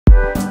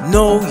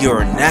Know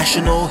your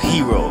national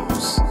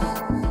heroes.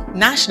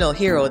 National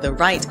hero, the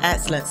Right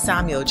Excellent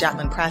Samuel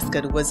Jackman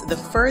Prescod, was the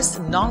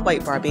first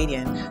non-white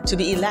Barbadian to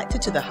be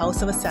elected to the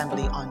House of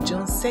Assembly on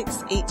June 6,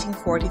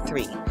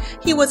 1843.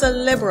 He was a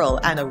liberal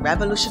and a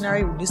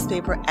revolutionary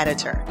newspaper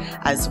editor,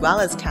 as well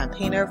as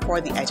campaigner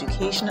for the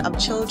education of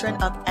children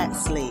of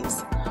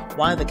ex-slaves.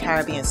 One of the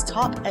Caribbean's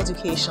top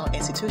educational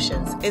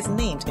institutions is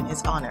named in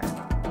his honor.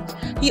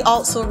 He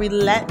also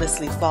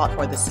relentlessly fought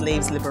for the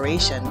slaves'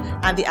 liberation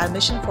and the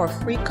admission for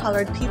free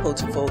colored people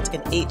to vote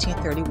in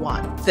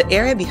 1831. The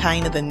area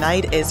behind the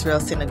Naid Israel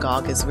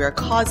Synagogue is where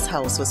Cod's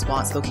house was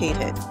once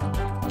located.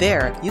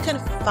 There, you can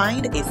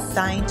find a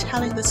sign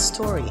telling the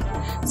story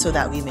so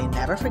that we may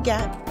never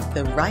forget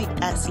the Right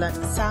Excellent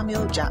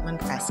Samuel Jackman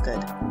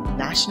Prescod,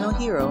 National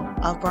Hero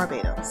of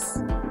Barbados.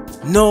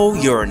 Know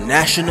your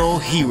national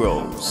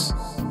heroes.